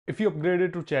If you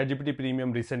upgraded to ChatGPT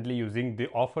Premium recently using the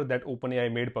offer that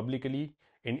OpenAI made publicly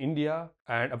in India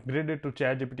and upgraded to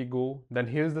ChatGPT Go, then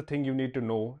here's the thing you need to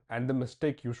know and the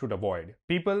mistake you should avoid.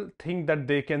 People think that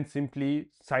they can simply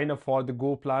sign up for the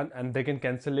Go plan and they can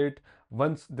cancel it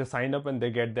once they sign up and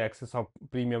they get the access of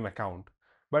premium account.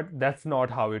 But that's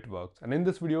not how it works. And in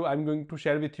this video, I'm going to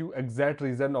share with you exact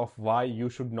reason of why you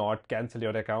should not cancel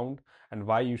your account and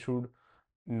why you should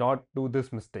not do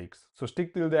these mistakes. So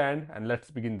stick till the end and let's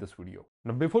begin this video.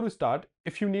 Now before we start,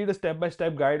 if you need a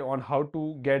step-by-step guide on how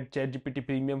to get ChatGPT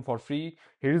Premium for free,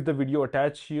 here is the video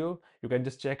attached here. You can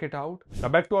just check it out. Now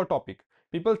back to our topic.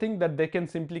 People think that they can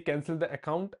simply cancel the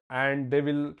account and they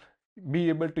will be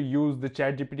able to use the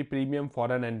ChatGPT Premium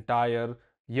for an entire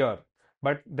year.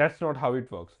 But that's not how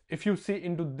it works. If you see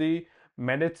into the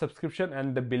managed subscription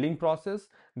and the billing process,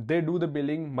 they do the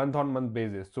billing month on month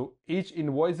basis. So each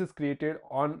invoice is created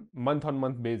on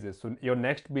month basis. So your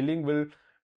next billing will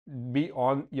be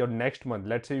on your next month.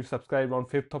 Let's say you subscribe on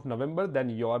 5th of November, then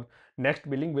your next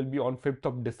billing will be on 5th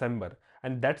of December.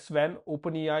 And that's when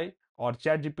OpenAI or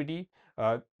ChatGPT,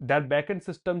 their backend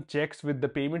system checks with the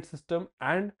payment system.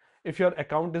 And if your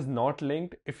account is not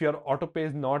linked, if your autopay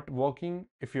is not working,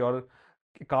 if your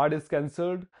card is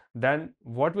cancelled, then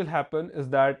what will happen is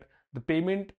that the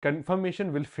payment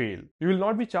confirmation will fail. You will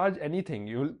not be charged anything.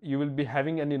 You will be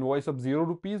having an invoice of 0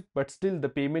 rupees, but still the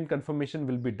payment confirmation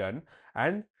will be done.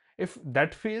 And if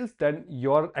that fails, then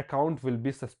your account will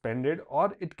be suspended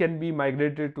or it can be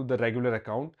migrated to the regular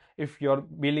account if your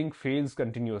billing fails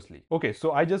continuously. Okay,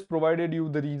 so I just provided you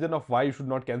the reason of why you should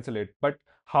not cancel it, but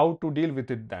how to deal with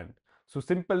it then? So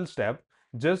simple step,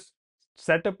 just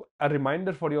set up a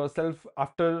reminder for yourself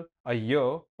after a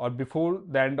year or before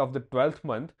the end of the 12th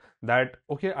month that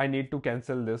okay, I need to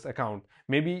cancel this account.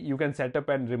 Maybe you can set up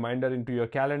a reminder into your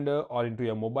calendar or into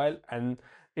your mobile, and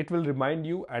it will remind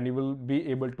you and you will be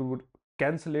able to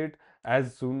cancel it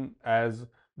as soon as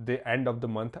the end of the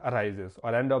month arises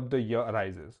or end of the year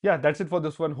arises. Yeah, that's it for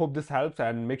this one. Hope this helps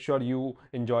and make sure you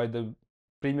enjoy the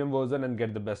premium version and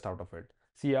get the best out of it.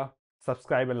 See ya.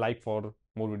 Subscribe and like for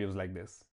more videos like this.